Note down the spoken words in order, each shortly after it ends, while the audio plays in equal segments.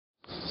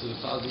to the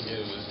Falcons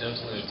game was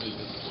definitely a big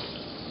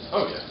disappointment.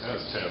 Oh yeah,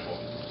 that was terrible.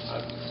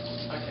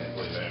 I can't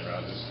believe Aaron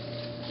Rodgers.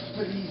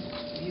 But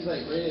he's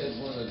like rated as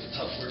one of the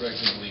top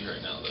quarterbacks in the league right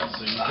now, though.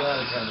 So you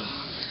gotta kind of.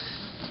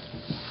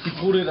 He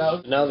pulled it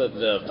out. Now that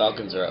the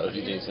Falcons are out, who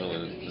do you think is gonna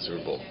win the Super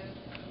Bowl?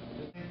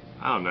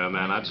 I don't know,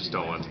 man. I just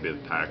don't want it to be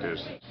the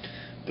Packers.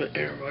 But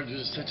Aaron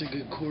Rodgers is such a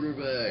good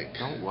quarterback.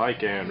 I don't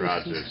like Aaron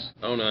Rodgers.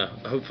 I don't know.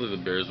 Hopefully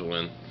the Bears will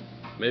win.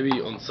 Maybe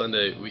on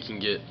Sunday we can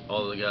get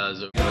all the guys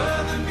over.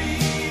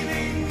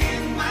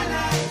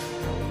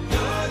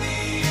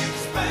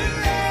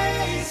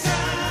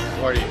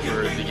 Party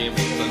for the game on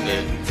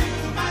Sunday.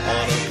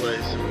 All in one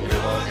place, and we can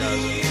have all the guys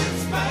over.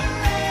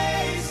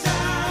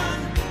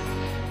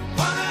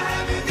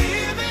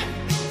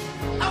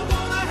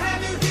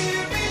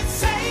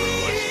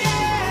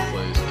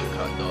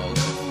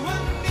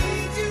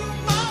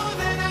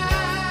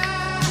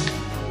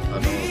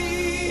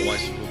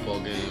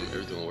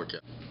 Everything will work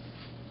out.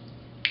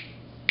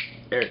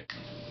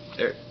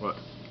 Eric. What?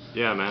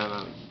 Yeah,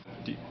 man.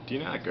 Do you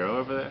know that girl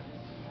over there?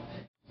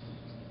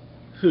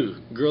 Who?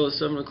 Girl at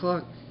 7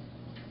 o'clock?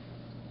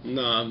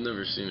 No, I've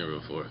never seen her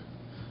before.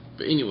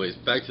 But anyways,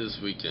 back to this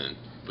weekend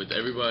with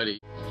everybody.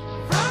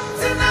 From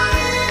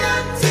tonight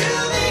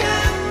until the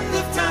end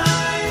of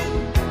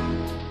time.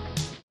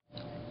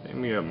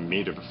 Maybe I'll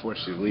meet her before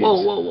she leaves.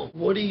 Whoa.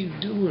 What are you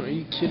doing? Are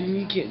you kidding me?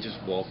 You can't just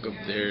walk up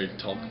there and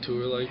talk to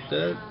her like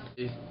that.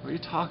 What are you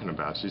talking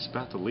about? She's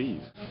about to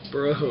leave.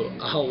 Bro,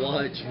 I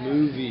watch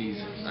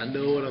movies. I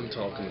know what I'm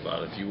talking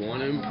about. If you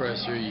want to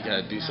impress her, you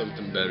gotta do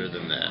something better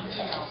than that.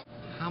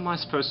 How am I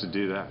supposed to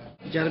do that?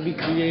 You gotta be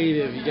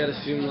creative. You gotta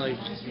seem like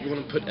you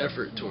want to put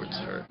effort towards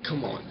her.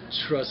 Come on,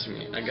 trust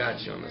me. I got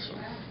you on this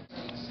one.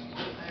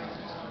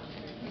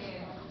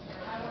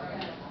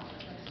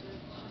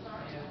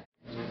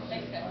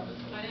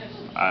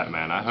 Alright,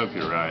 man. I hope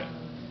you're right.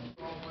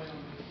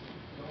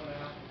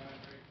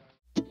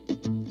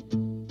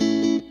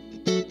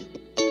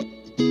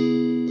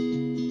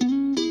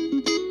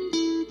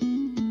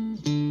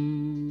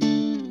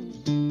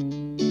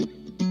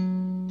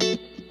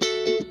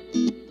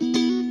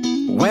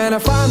 When I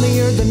finally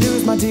heard the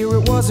news, my dear,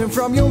 it wasn't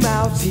from your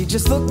mouth. He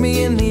just looked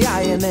me in the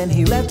eye and then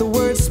he let the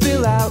words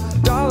spill out.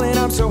 Darling,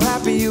 I'm so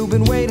happy you've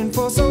been waiting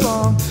for so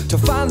long to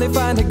finally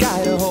find a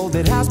guy to hold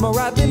that has more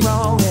right than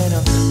wrong. And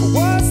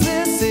what's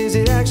this? Is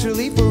it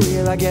actually for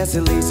real? I guess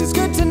at least it's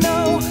good to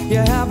know you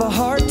have a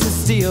heart to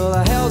steal.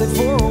 I held it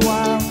for a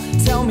while.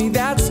 Tell me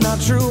that's not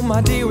true,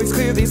 my dear. It's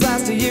clear these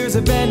last 2 years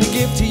have been a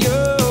gift to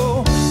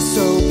you.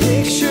 So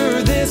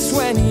picture this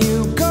when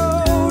you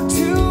go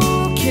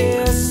to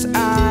kiss.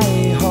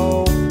 I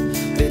hope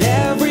that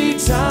every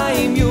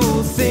time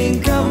you'll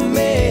think of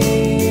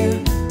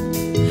me,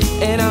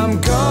 and I'm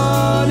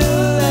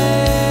gonna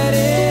let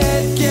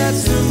it get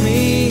to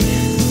me.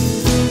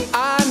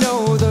 I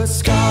know the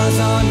scars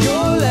on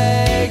your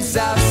legs,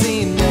 I've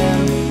seen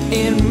them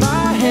in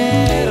my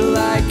head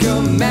like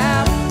a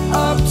map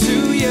up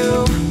to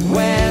you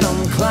when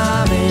I'm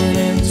climbing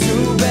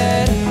into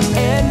bed.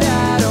 And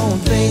I don't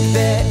think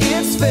that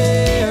it's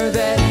fair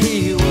that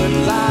he would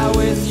lie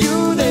with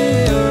you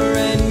there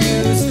and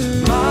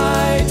use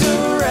my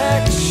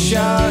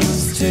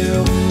directions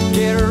to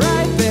get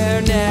right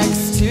there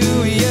next to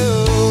you.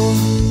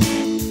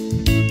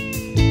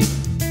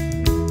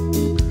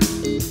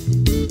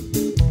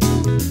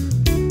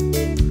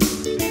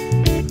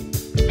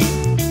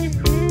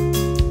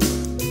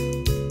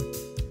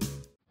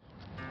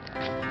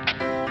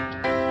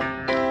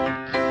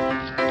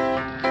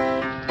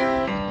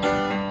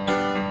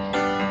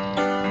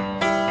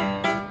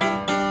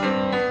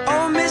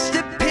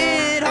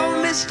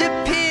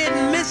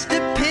 Mr.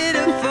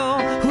 Pitiful,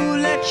 who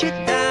let you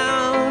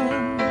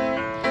down?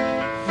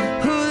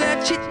 Who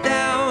let you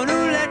down?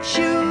 Who let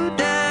you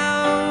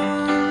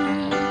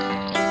down?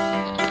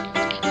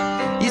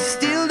 You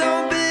still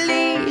don't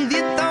believe,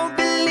 you don't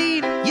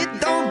believe, you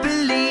don't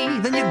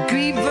believe, and your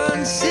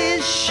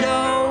grievances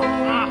show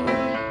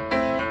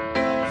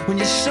when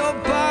your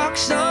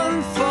soapbox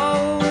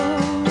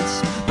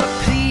unfolds. But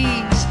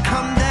please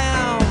come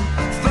down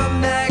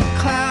from that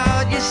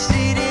cloud you're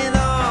sitting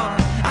on.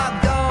 I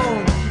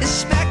don't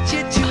expect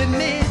you to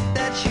admit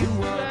that you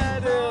were.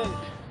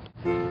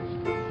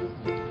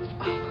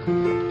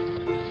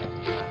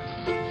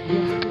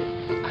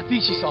 I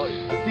think she saw it.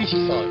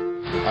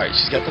 Alright,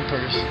 she's got the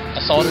purse. I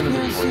saw it in the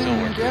movie once,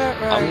 don't worry.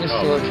 I'm gonna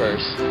steal her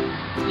purse.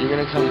 You're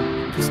gonna come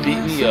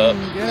beat me up,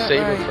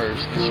 save her purse,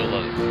 and she'll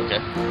love it,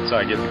 okay? So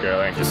I get the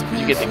girl and just...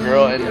 You get the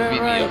girl and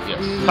beat me up, yes.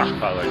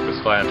 I like this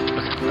plan. I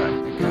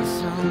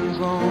guess I'm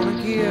gonna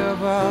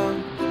give up.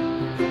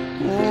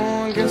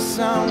 Oh, I guess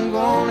I'm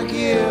gonna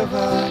give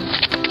up.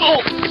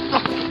 Oh!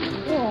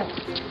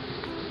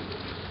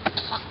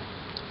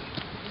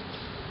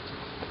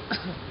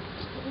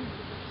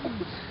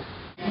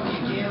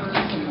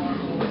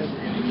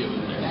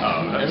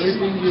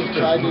 Everything you've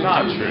tried to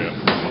not do. true.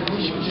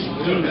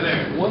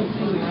 One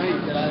thing right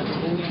that I've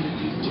told you to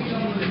do.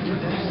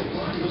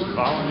 Just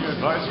following your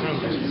advice,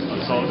 really.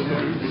 That's all to do.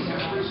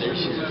 There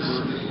she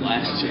is.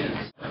 Last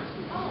chance.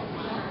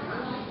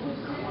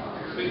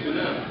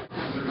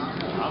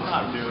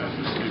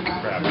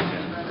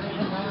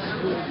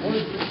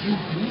 You've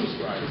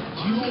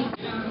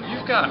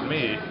got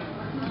me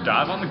to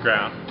dive on the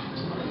ground.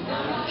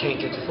 Can't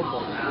catch a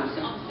football.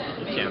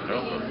 You can't throw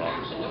a football.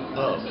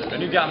 Oh.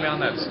 Then you got me on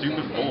that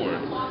stupid board.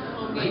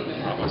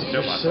 I almost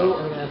killed You're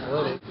myself. so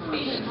unathletic.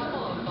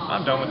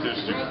 I'm done with your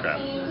stupid crap.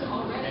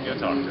 I'm gonna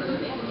talk to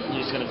her. You're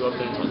just gonna go up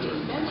there and talk to her.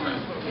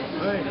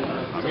 Alright.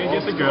 I'm gonna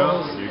get the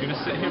girl. You're gonna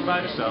sit here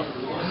by yourself.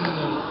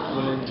 I'm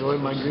gonna enjoy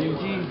my green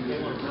tea.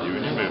 You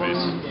and your movies.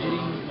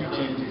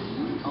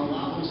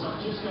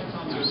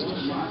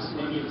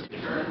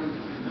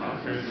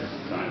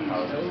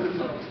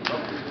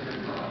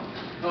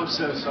 I'm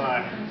so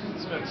sorry.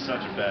 It's been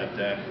such a bad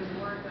day.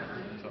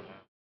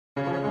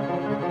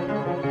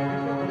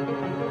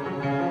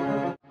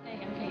 Hey,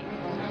 I'm Kate.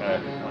 Hey,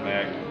 I'm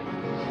Nick.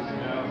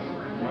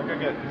 I'm gonna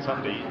get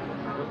something to eat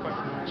real quick.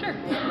 Sure.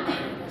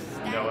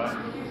 You know what?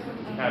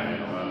 Have me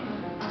alone.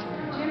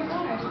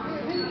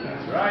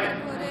 That's right.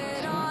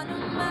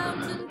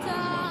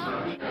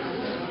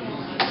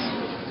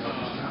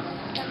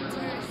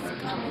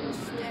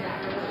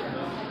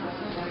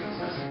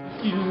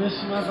 You miss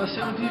my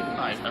vicinity?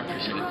 I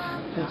appreciate it.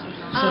 Thank you.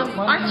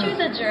 Aren't you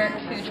the jerk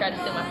who tried to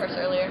steal my purse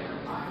earlier?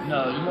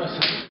 No, you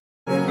must have.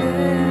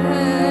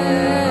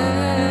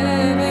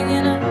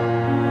 In a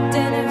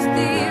den of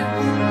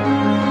thieves,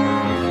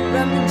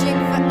 rummaging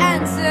for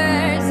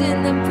answers in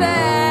the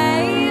past.